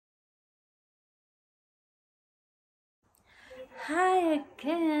Hi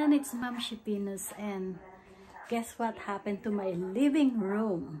again, it's Momshie and guess what happened to my living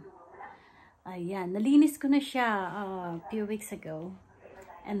room? Ayan, nalinis ko na siya a few weeks ago.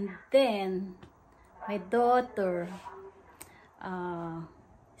 And then, my daughter,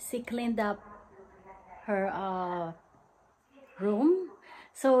 she cleaned up her room.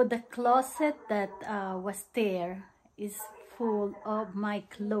 So the closet that was there is full of my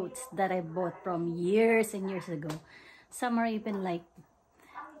clothes that I bought from years and years ago. Some are even like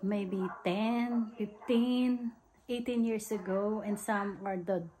maybe 10, 15, 18 years ago, and some are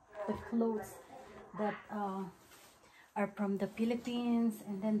the clothes that are from the Philippines,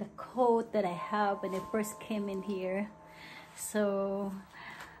 and then the coat that I have when I first came in here. So,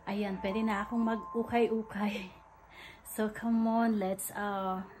 ayan, pwede na akong mag-ukay-ukay. So, come on, let's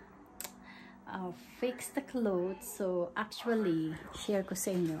fix the clothes. So, actually, share ko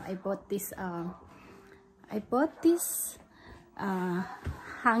sa inyo, I bought this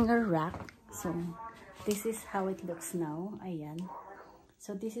hanger rack. So this is how it looks now. Ayan.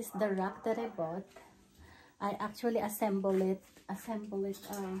 So this is the rack that I bought. I actually assembled it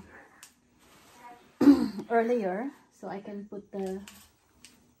earlier so I can put the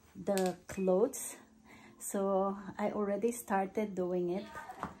clothes. So I already started doing it,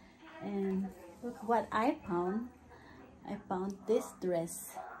 and look what I found. I found this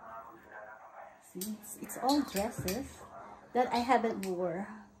dress. See, it's all dresses that I haven't wore.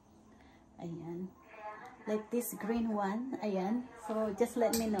 Ayan. Like this green one. Ayan. So just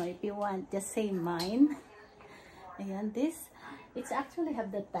let me know if you want. Just say mine. Ayan. This, it's actually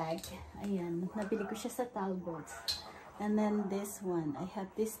have the tag. Ayan. Nabili ko siya sa Talbots. And then this one. I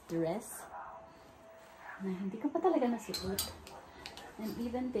have this dress na hindi ko pa talaga nasuot. And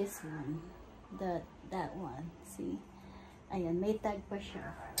even this one. That one. See? Ayan. May tag pa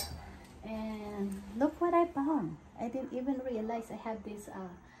siya. And look what I found. I didn't even realize I have this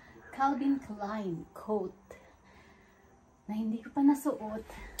Calvin Klein coat na hindi ko pa nasuot.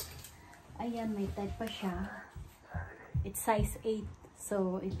 Ayan, may tag pa siya. It's size 8.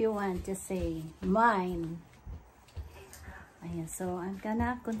 So if you want, just say mine. Ayan, so I'm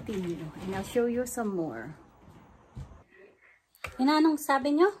gonna continue and I'll show you some more. Anong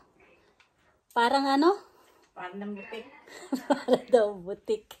sabi nyo? Parang ano? Parang butik. Para daw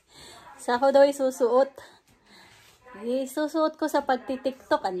butik. Sa ako daw isusuot. Isusuot ko sa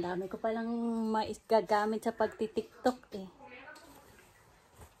pagtitiktok. Ang dami ko palang maigagamit sa pagtitiktok eh.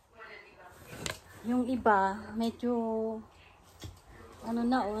 Yung iba, medyo ano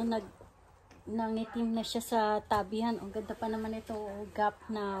na oh, nangitim na siya sa tabihan. Ang ganda pa naman ito, gap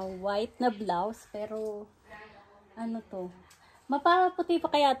na white na blouse. Pero, ano to? Mapaputi pa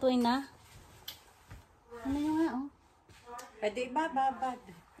kaya ito na? Ano nyo nga oh? Pwede ba, babad?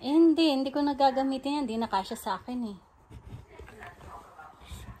 Eh, hindi ko nagagamitin yan. Hindi na kasya sa akin eh.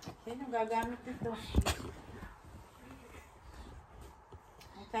 Sino gagamit nito?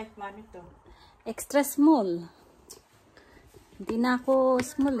 Ang size man ito? Extra small. Hindi na ako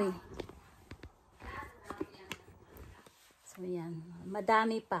small eh. So yan.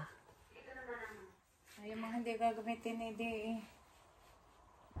 Madami pa. Ay, yung mga hindi gagamitin hindi eh.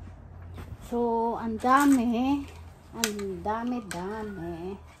 So, ang dami. Ang dami.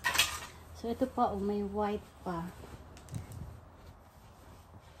 So, ito pa, oh, may white pa.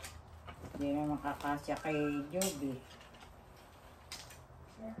 Hindi na makakasya kay Joby.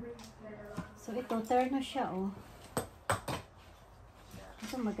 So, ito, terno siya, oh.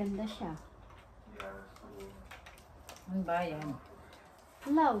 Ito, maganda siya. Ang bayan.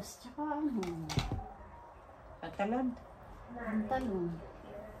 Blouse, tsaka ano. Patalon. Pantalon.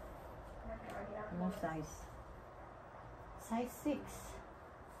 Anong size? Size 6.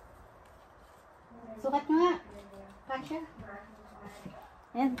 Sukat nyo nga. Kasya.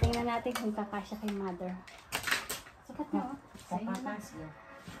 Ayan, tingnan natin kung kakasya kay mother. Sukat nyo, oh. Sa inyo na.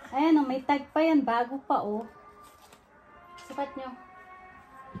 Ayan, oh, may tag pa yan. Bago pa, oh. Sukat nyo.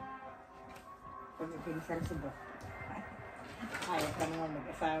 Pag-ipinisal si Bro. Ayaw ka naman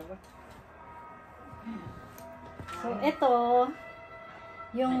mag-asawa. So, ito,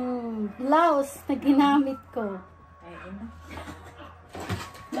 yung blouse na ginamit ko. Ay, ina.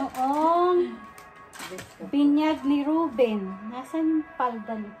 Noong binyag ni Ruben. Nasaan yung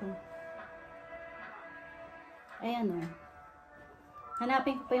palda nito? Ayan, oh.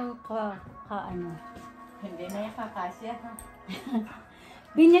 Hanapin ko pa yung ano. Hindi na yung kakasya.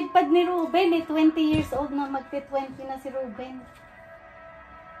 Binyag pad ni Ruben, eh. 20 years old na, magti-20 na si Ruben.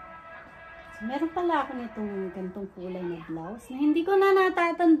 So, meron pala ako nitong gantong kulay na blouse na hindi ko na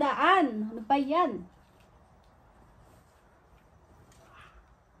natatandaan. Ano ba yan?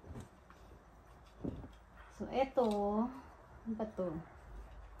 So, eto, Ano ba to?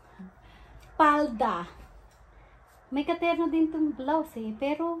 Palda. May katerno din tong blouse eh.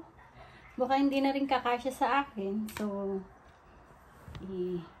 Pero, baka hindi na rin kakasya sa akin. So,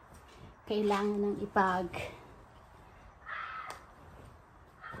 kailangan ng ipag.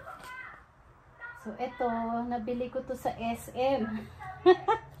 So, eto, nabili ko to sa SM.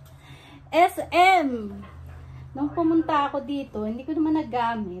 SM! Nung pumunta ako dito, hindi ko naman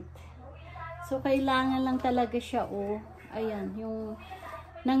nagamit. So, kailangan lang talaga siya, oh. Ayan, yung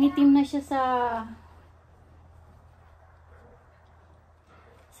nangitim na siya sa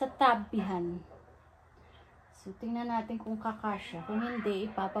tabihan. So, tingnan natin kung kakasya. Kung hindi,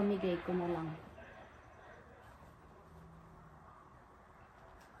 ipapamigay ko na lang.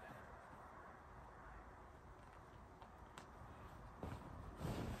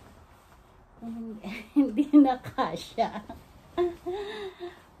 Kung hindi nakasya.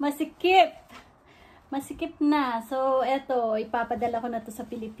 Masikip! Masikip na. So, eto, ipapadala ko na to sa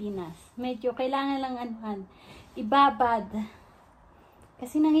Pilipinas. Medyo kailangan lang ibabad.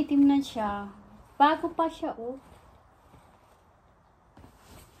 Kasi nangitim na siya. Bago pa siya, oh.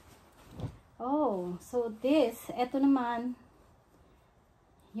 Oh, so this, eto naman,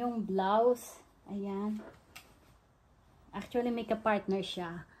 yung blouse. Ayan. Actually, may kapartner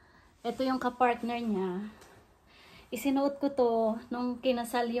siya. Eto yung kapartner niya. Isinuot ko to nung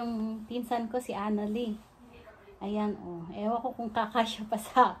kinasal yung pinsan ko, si Annalie. Ayan, oh. Ewan ko kung kakasya pa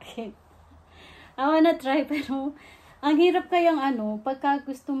sa akin. I wanna try, pero ang hirap kayang pagka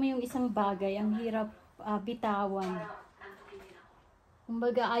gusto mo yung isang bagay, ang hirap bitawan.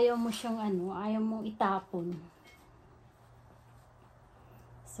 Kumbaga, ayaw mo siyang ayaw mong itapon.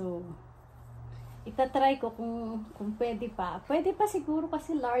 So, itatry ko kung pwede pa. Pwede pa siguro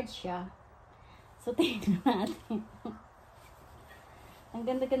kasi large siya. So, tingnan natin. Ang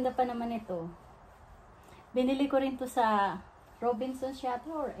ganda-ganda pa naman ito. Binili ko rin to sa Robinsons yata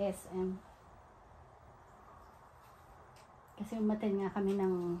or SM. Kasi umattend nga kami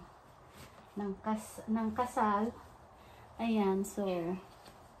ng kasal. Ayan, so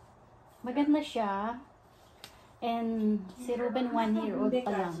maganda siya. And si Ruben 1 year old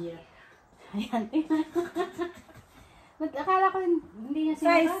pa lang. Ayan. Akala ko hindi niya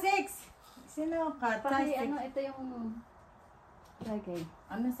size 6. Sinukat. Pati ito yung lagay.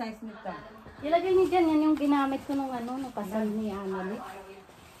 Ano size nito? Ilagay niyo dyan, yan yung ginamit ko nung kasal ni Annalie.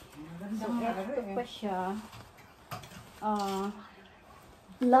 So, ito pa siya.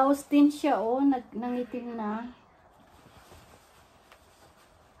 Blouse din siya, oh, nangitim na.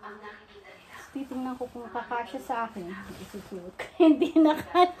 Titingnan ko kung kakasya sa akin. Isusuot. Hindi na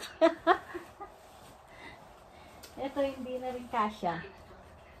kasya. Ito, hindi na rin kasya.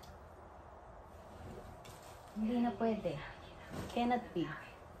 Hindi na pwede. Cannot be.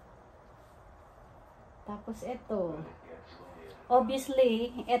 Tapos ito.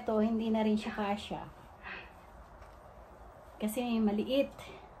 Obviously, ito, hindi na rin siya kasya. Kasi maliit.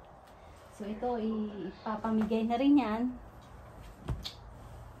 So, ito, ipapamigay na rin yan.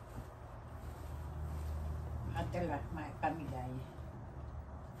 Atala, may pamigay.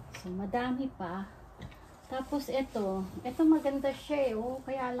 So, madami pa. Tapos, ito maganda siya eh. Oh,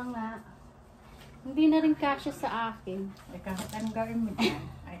 kaya lang nga, hindi na rin kasya sa akin. Eh, kahit anong gawin mo dyan,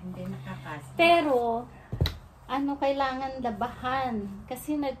 ay hindi nakakasya. Pero, kailangan labahan.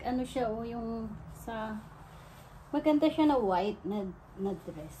 Kasi siya, oh, yung sa... Maganda siya na white na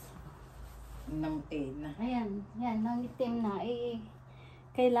dress. Nangitim na. Ayan, yan, nangitim na.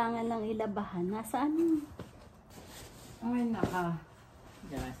 Kailangan lang ilabahan. Nasaan yung... Ay, naka.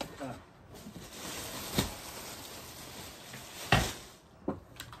 Just ito.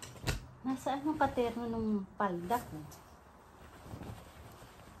 Nasaan yung katerno ng palda ko?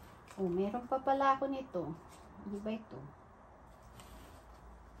 Oh, meron pa pala ako nito. Ano ba ito?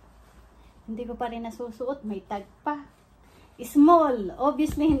 Hindi ko pa rin nasusuot. May tag pa. Small.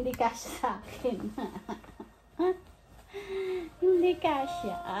 Obviously, hindi kasya sa akin. Hindi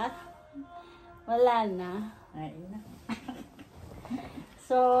kasya. Wala na. Ay, na.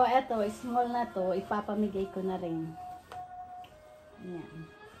 So, eto. Small na to. Ipapamigay ko na rin. Ayan.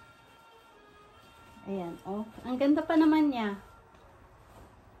 Ayan. Oh, ang ganda pa naman niya.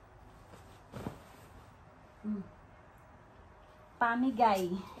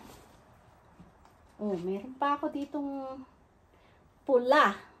 Pamigay. Oh, meron pa ako ditong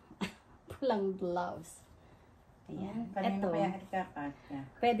pula. Pulang blouse. Ayan. Kanina Ito. kaya kakasya.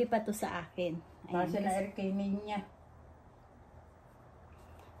 Pwede pa to sa akin. Kasi na-erkinin niya.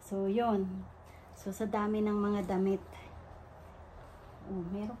 So, yun. So, sa dami ng mga damit. Oh,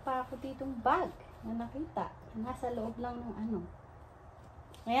 meron pa ako ditong bag na nakita. Nasa loob lang ng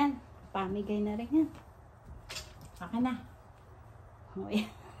Ayan. Pamigay na rin yan. Akin na. Uy.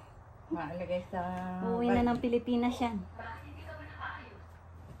 Maalagay sa... Uwi na ng Pilipinas yan.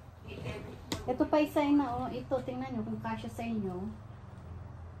 Ito pa isa na, oh. Ito, tingnan nyo kung kasya sa inyo.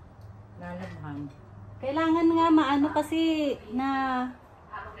 Lalabhan. Kailangan nga maano kasi na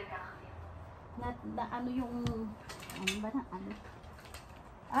ano yung ano ba na ano?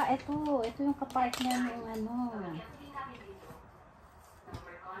 Ito yung kapartner ng ano.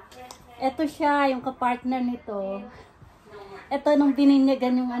 Ito siya, yung kapartner nito. Ito nung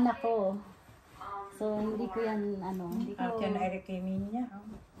bininyagan yung anak ko. So hindi ko yan ano, hindi ko. Yan ay kay Minya.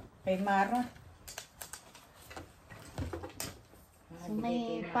 Kay Mara. So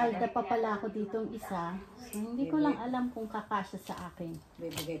may palda pa pala ako ditong isa. So hindi ko lang alam kung kakasya sa akin.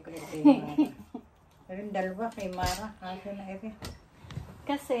 Bibigay ko rin kay Mara. Pero yung dalawa kay Mara. Kasi na ere.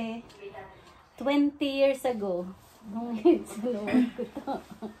 Kasi 20 years ago, nung sinuot ko to.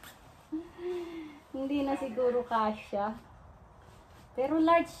 Hindi na siguro kasya. Pero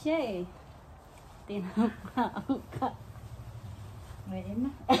large siya eh. Tinapaan ka. Ngayon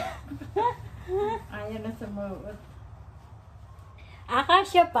na. Ayaw na sumuot.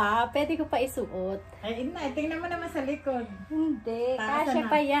 Kasya pa. Pwede ko pa isuot. Ay, ina. Tingnan mo naman sa likod. Hindi. Taas Kasya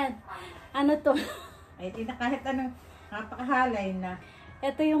na. pa yan. Ano to? Ay, ina. Kahit anong napakahalay na.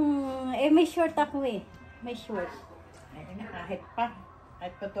 Ito yung... may short ako eh. May short. Ay, ina. Kahit pa.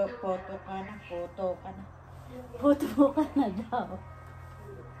 Kahit photo ka na. Photo ka na. Photo ka na daw.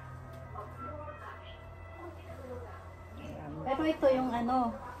 Pero ito yung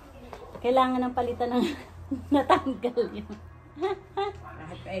ano. Kailangan ng palitan ng natanggal yun.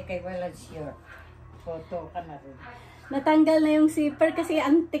 Kahit ay kay walang short. Photo ka na rin. Natanggal na yung zipper kasi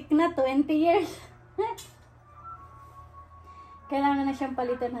antique na, 20 years. Kailangan na siyang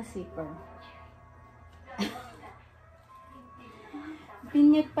palitan ng zipper.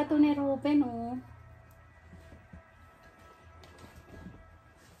 Pinyot pa to ni Ruben, oh.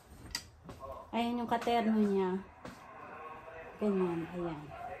 Ayan yung katerno niya. Ganyan, ayan.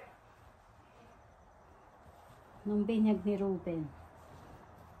 Nung binyag ni Ruben.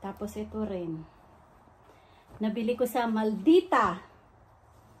 Tapos ito rin. Nabili ko sa Maldita.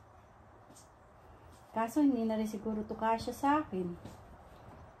 Kaso hindi na rin siguro to kasya sa akin.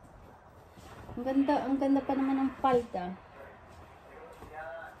 Ang ganda pa naman ng palda.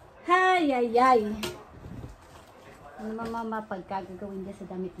 Hay, ay, ay. Ano mama pagkagagawin dyan sa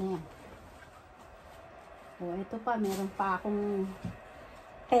damit na yan? O, ito pa, meron pa akong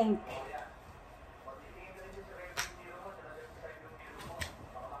pink.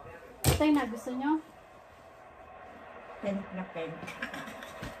 Ito yung nagusto nyo? Pink na pink.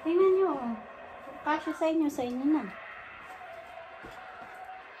 Tingnan nyo. Kasya sa inyo na.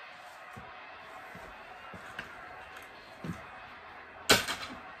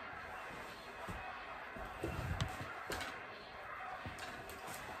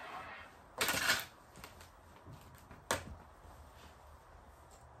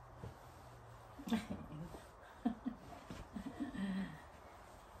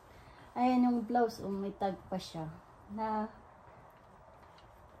 Ayan yung blouse, may tag pa siya. Ano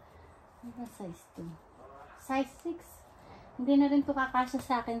size 2? Size 6? Hindi na rin to kakasya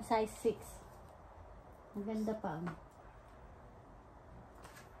sa akin, size 6. Maganda pa.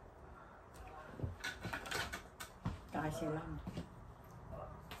 Kasya lang.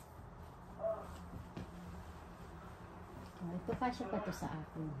 Ito kasya pa to sa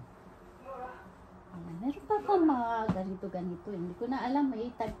akin. Ayan, meron pa pa mga ganito-ganito. Hindi ko na alam,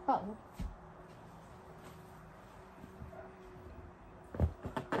 may tag pa, oh.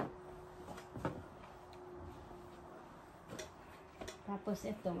 Tapos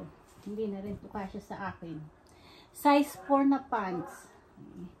ito, hindi na rin ito kasya sa akin. Size 4 na pants.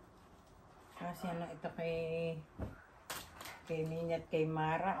 Kasi ano ito kay Nina at kay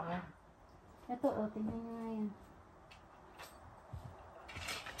Mara. Oh. Ito, oh, tingnan nyo nga yan.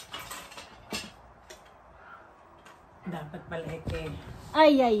 Dapat pala ito eh.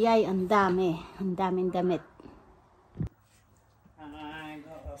 Ay, ay, ay, ang dami. Ang daming damit.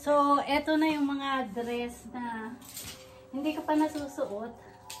 So, eto na yung mga dress na hindi ko pa nasusuot.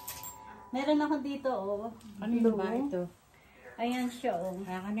 Meron ako dito, oh. Ano ba ito? Ayan siya, oh.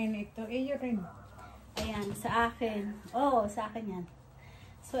 Kanina ito. Iyo rin. Ayan, sa akin. Oo, sa akin yan.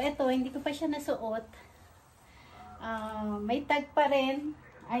 So, eto, hindi ko pa siya nasuot. May tag pa rin.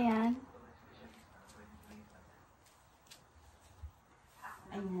 Ayan.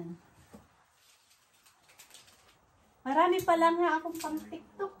 Ayan. Marami pa lang nga akong pang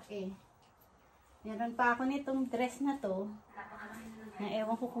TikTok eh. Meron pa ako nitong dress na to. Na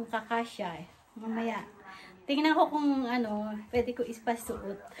ewan ko kung kakasya eh. Mamaya. Tingnan ko kung ano, pwede ko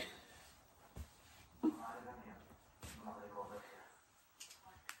ispasuot.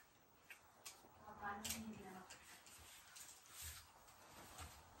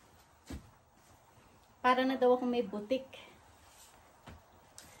 Para na daw ako may butik.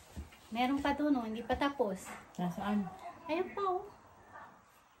 Meron pa doon, oh, hindi pa tapos. Nasaan? Ayan pa, oh.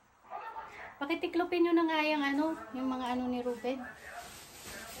 Pakitiklopin nyo na nga yung ano, yung mga ano ni Ruben.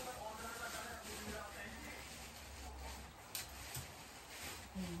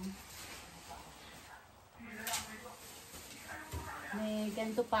 Ayan. May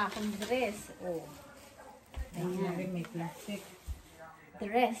ganito pa akong dress, oh. Ayan. May plastic.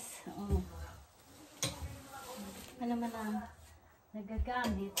 Dress, oh. Ano naman ang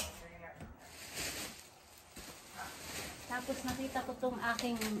nagagamit. Tapos nakita ko tong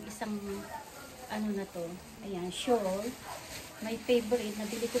aking isang ano na to. Ayan, shawl. My favorite.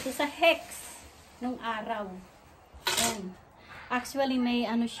 Nabili ko to sa Hex nung araw. Ayan. Actually may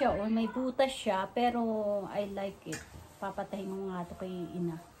ano siya or may butas siya pero I like it. Papatahin ko nga to kay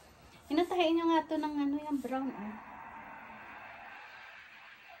ina. Inatahin nyo nga to ng ano yung brown, oh.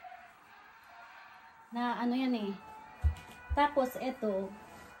 Na ano yan eh. Tapos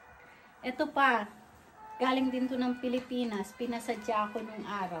ito pa, galing din to ng Pilipinas, pinasadya ko nung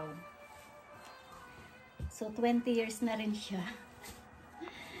araw. So 20 years na rin siya.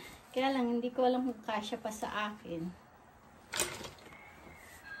 Kaya lang, hindi ko alam kung kasya pa sa akin.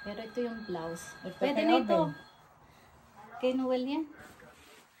 Pero ito yung blouse. Pwede na ito. Kay Noel yan.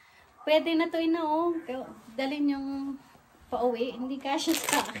 Pwede na to ina, oh. Dalhin yung pauwi, hindi kasya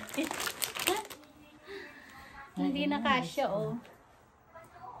sa akin. Hindi na kasya, oh.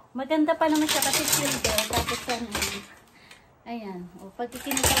 Maganda pa naman siya kasi sildo. Tapos ano, ayan. O, pag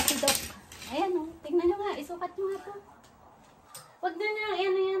ikinasal si Doc. Ayan, oh. Tingnan nyo nga. Isukat nyo nga to. Huwag na nyo.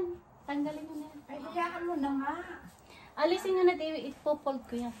 Ayan na yan. Tanggalin nyo na yan. Ay, hayaan mo na nga. Alisin nyo na, David. Ipopold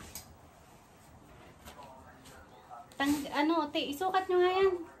ko yan. Ano, isukat nyo nga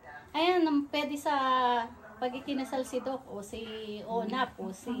yan. Ayan, pwede sa pag ikinasal si Doc o si Onap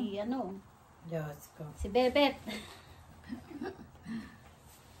o si ano. Diyos ko. Si Bebet.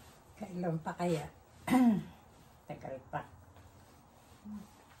 Kailan pa kaya? Tagal pa.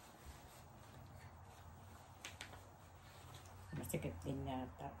 Masikip din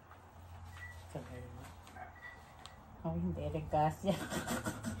yata. Sabay mo. Oh, hindi rin kasya.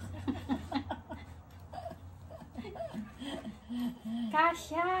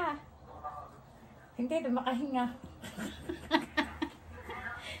 Kasya! Hindi rin makahinga.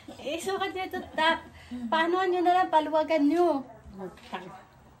 Isukat nyo ito. Paano nyo na lang? Paluwagan nyo.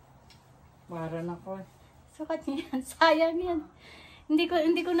 Para na ko. Sukat nyo yan. Sayang yan. Hindi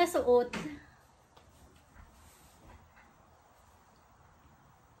ko nasuot.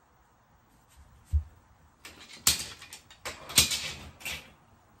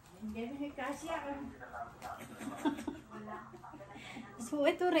 Hindi rin kasya. So,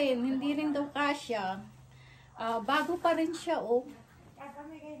 ito rin. Hindi rin daw kasya. Bago pa rin siya, oh.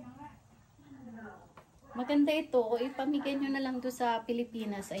 Maganda ito. Ipamigay nyo na lang doon sa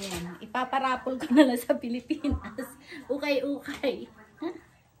Pilipinas. Ayan. Ipaparapol ko na lang sa Pilipinas. Ukay-ukay.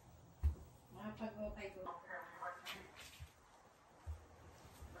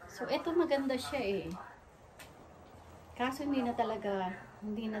 So, ito maganda siya eh. Kaso hindi na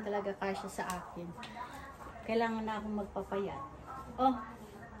talaga kasya sa akin. Kailangan na akong magpapayat. Oh.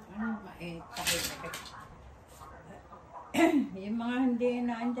 Yung mga hindi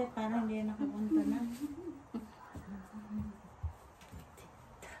na andyan, parang hindi nakapunta na.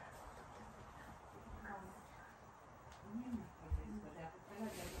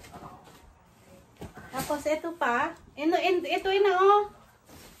 Tapos ito pa. Ito na, oh.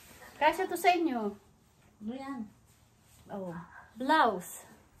 Kasya to sa inyo. Ano yan? Oh. Blouse.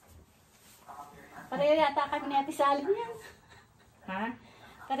 Pareho yata kami ni Ate Sally yan. Ha?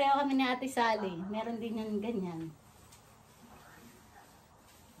 Pareho kami ni Ate Sally. Meron din yan ganyan.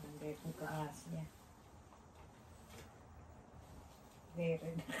 Hindi kong kakasya.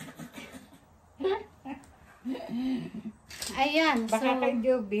 Very. Ayan. Baka So, kay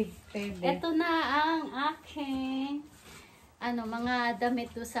Joby. ito na ang aking mga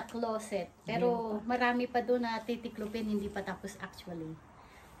damit do sa closet. Pero marami pa doon na titiklopin. Hindi pa tapos actually.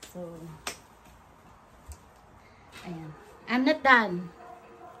 So, ayan. I'm not done.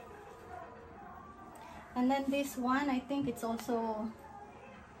 And then this one, I think it's also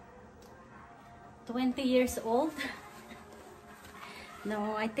 20 years old.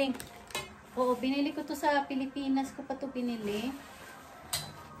 No, I think, binili ko to sa Pilipinas ko pa to binili.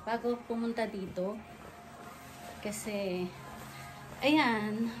 Bago pumunta dito. Kasi,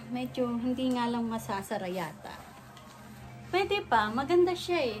 ayan, medyo hindi nga lang masasara yata. Pwede pa, maganda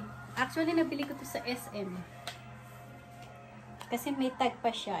siya eh. Actually, nabili ko to sa SM. Kasi may tag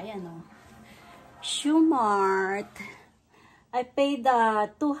pa siya, ayan o. Shoemart. I paid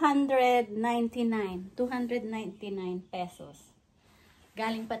 299 pesos.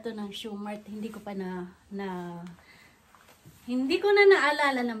 Galing pa to ng Shumart. Hindi ko na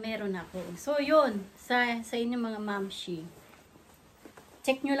naalala na meron ako. So, yun. Sa inyo mga Momshie.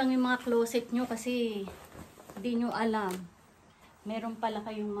 Check nyo lang yung mga closet nyo kasi hindi nyo alam. Meron pala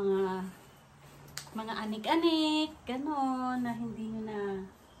kayong mga anik-anik, ganon, na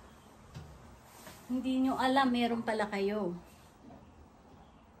hindi nyo alam, meron pala kayo.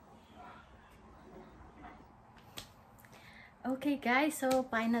 Okay guys, so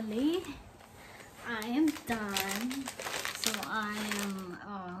finally, I am done. So I am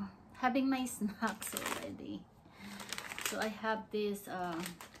having my snacks already. So I have this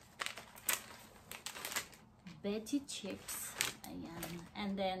veggie chips, ayan.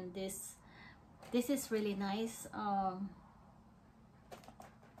 And then this is really nice.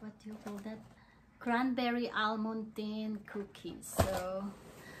 What do you call that? Cranberry almond tin cookies.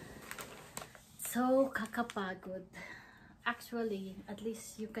 So kakapagod. Actually, at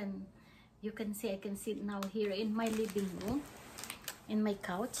least you can see I can sit now here in my living room, in my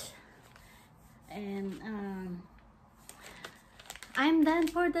couch, and I'm done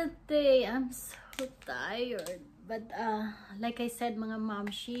for the day. I'm so tired. But like I said, mga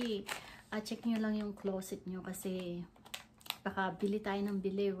Momshie, check nyo lang yung closet nyo kasi baka bili tayo ng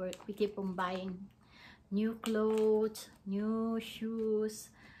bili. We keep on buying new clothes, new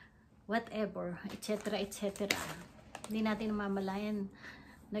shoes, whatever, etc. etc. Hindi natin namamalayan,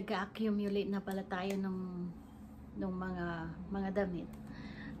 nag-accumulate na pala tayo ng mga damit.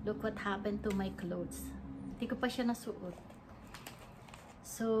 Look what happened to my clothes. Hindi ko pa siya nasuot.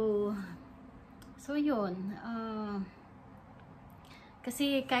 So yun.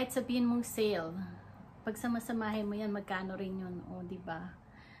 Kasi kahit sabihin mong sale, pag samasamahin mo yan, magkano rin yun, o diba?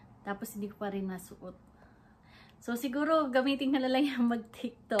 Tapos hindi ko pa rin nasuot. So siguro gamitin ka na lang yung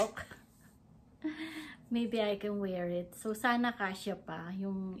mag-TikTok. Maybe I can wear it. So sana kasya pa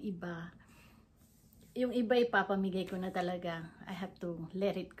yung iba. Yung iba ipapamigay ko na talaga. I have to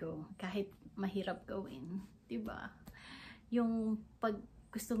let it go. Kahit mahirap gawin, diba? Yung pag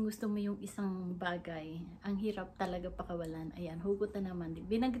gustong-gusto mo yung isang bagay, ang hirap talaga pakawalan. Ayan, hugot na naman.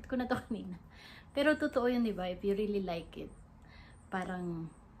 Binanggit ko na to kanina. Pero totoo yun, diba? If you really like it,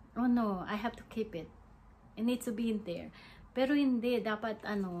 parang, oh no, I have to keep it. It needs to be in there. Pero hindi, dapat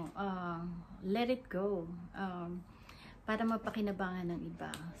let it go. Para mapakinabangan ng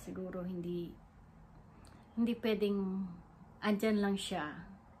iba. Siguro hindi pwedeng andyan lang siya.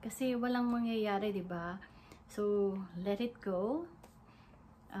 Kasi walang mangyayari, diba? So, let it go.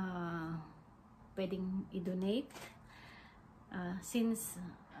 Pwedeng i-donate. Since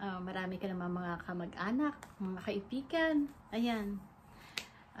marami ka naman mga kamag-anak, mga kaibigan, ayan.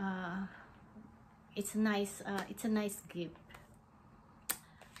 It's a nice gift.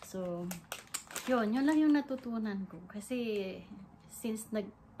 So, yun lang yung natutunan ko. Kasi, since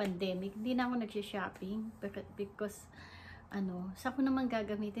nag-pandemic, hindi na ako nagsha-shopping. Because, saan ko naman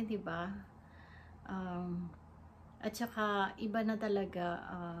gagamitin, diba? At saka, iba na talaga,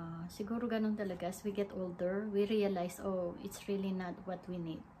 siguro ganun talaga, as we get older, we realize, oh, it's really not what we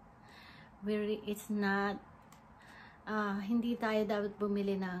need. It's not, hindi tayo dapat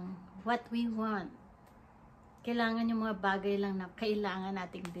bumili ng what we want. Kailangan yung mga bagay lang na kailangan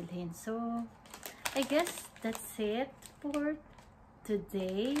nating bilhin. So, I guess that's it for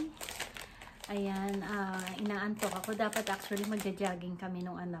today. Ayan, inaantok ako. Dapat actually magja-jogging kami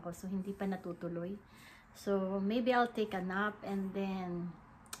nung anak ko, so hindi pa natutuloy. So, maybe I'll take a nap and then,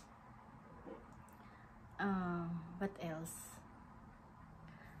 what else?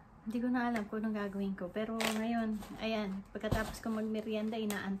 Hindi ko na alam kung anong gagawin ko. Pero ngayon, ayan, pagkatapos ko magmerienda,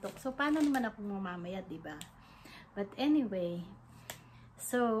 inaantok. So, paano naman ako mamamaya, diba? But anyway,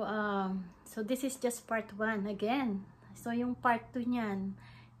 so this is just part 1 again. So, yung part 2 niyan,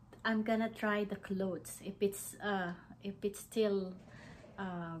 I'm gonna try the clothes. If it's still,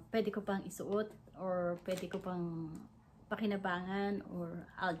 pwede ko pang isuot, or pwede ko pang pakinabangan, or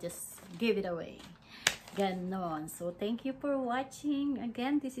I'll just give it away. Ganon. So, thank you for watching.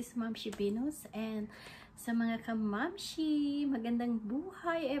 Again, this is Momshie Venus. And sa mga ka-Momshie, magandang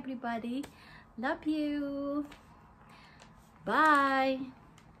buhay everybody. Love you. Bye.